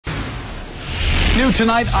New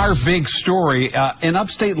tonight, our big story. An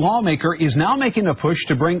upstate lawmaker is now making a push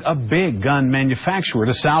to bring a big gun manufacturer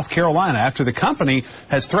to South Carolina after the company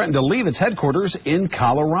has threatened to leave its headquarters in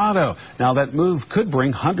Colorado. Now, that move could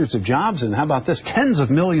bring hundreds of jobs and, how about this, tens of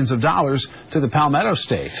millions of dollars to the Palmetto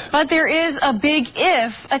State. But there is a big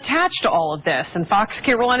if attached to all of this. And Fox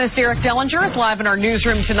Carolina's Derek Dellinger is live in our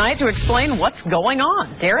newsroom tonight to explain what's going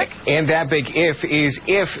on. Derek? And that big if is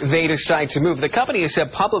if they decide to move. The company has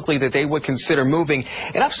said publicly that they would consider moving.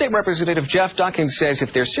 And Upstate Representative Jeff Duncan says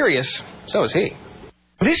if they're serious, so is he.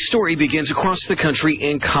 This story begins across the country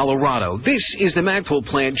in Colorado. This is the Magpul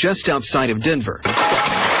plant just outside of Denver,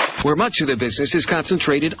 where much of the business is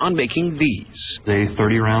concentrated on making these. A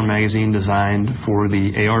 30-round magazine designed for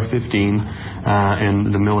the AR-15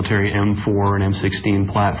 and the military M4 and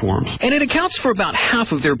M16 platforms. And it accounts for about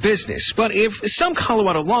half of their business. But if some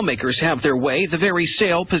Colorado lawmakers have their way, the very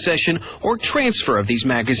sale, possession, or transfer of these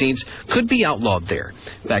magazines could be outlawed there.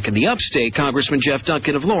 Back in the upstate, Congressman Jeff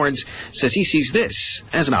Duncan of Lawrence says he sees this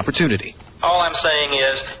as an opportunity. All I'm saying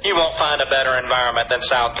is you won't find a better environment than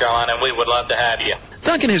South Carolina, and we would love to have you.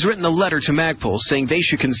 Duncan has written a letter to Magpul saying they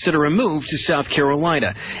should consider a move to South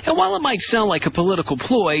Carolina. And while it might sound like a political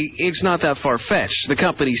ploy, it's not that far-fetched. The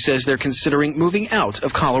company says they're considering moving out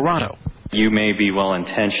of Colorado. You may be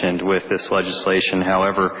well-intentioned with this legislation.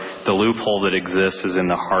 However, the loophole that exists is in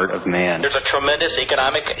the heart of man. There's a tremendous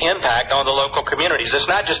economic impact on the local communities. It's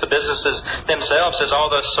not just the businesses themselves, it's all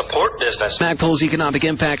the support business. Magpul's economic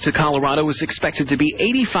impact to Colorado is expected to be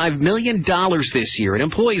 $85 million this year. It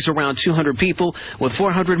employs around 200 people, with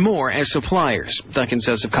 400 more as suppliers. Duncan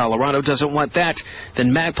says if Colorado doesn't want that,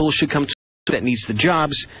 then Magpul should come to that needs the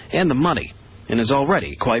jobs and the money, and is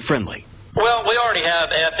already quite friendly. Well, we already have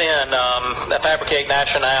FN, Fabricate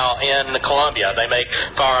National in Columbia. They make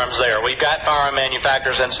firearms there. We've got firearm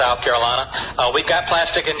manufacturers in South Carolina. We've got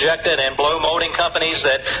plastic injected and blow molding companies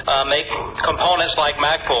that make components like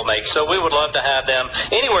Magpul makes. So we would love to have them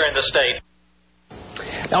anywhere in the state.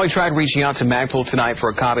 Now, we tried reaching out to Magpul tonight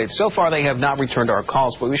for a comment. So far, they have not returned our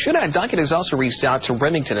calls, but we should add Duncan has also reached out to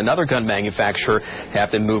Remington, another gun manufacturer, to have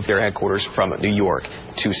them move their headquarters from New York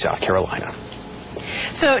to South Carolina.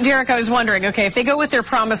 So, Derek, I was wondering, okay, if they go with their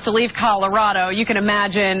promise to leave Colorado, you can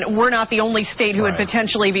imagine we're not the only state who would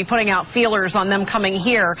potentially be putting out feelers on them coming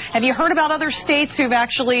here. Have you heard about other states who've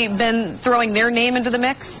actually been throwing their name into the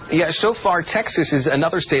mix? Yeah, so far, Texas is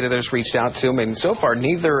another state that has reached out to them, and so far,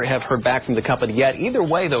 neither have heard back from the company yet. Either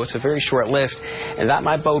way, though, it's a very short list, and that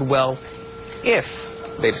might bode well if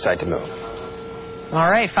they decide to move. All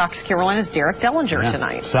right, Fox Carolina's Derek Dellinger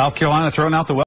tonight. South Carolina throwing out the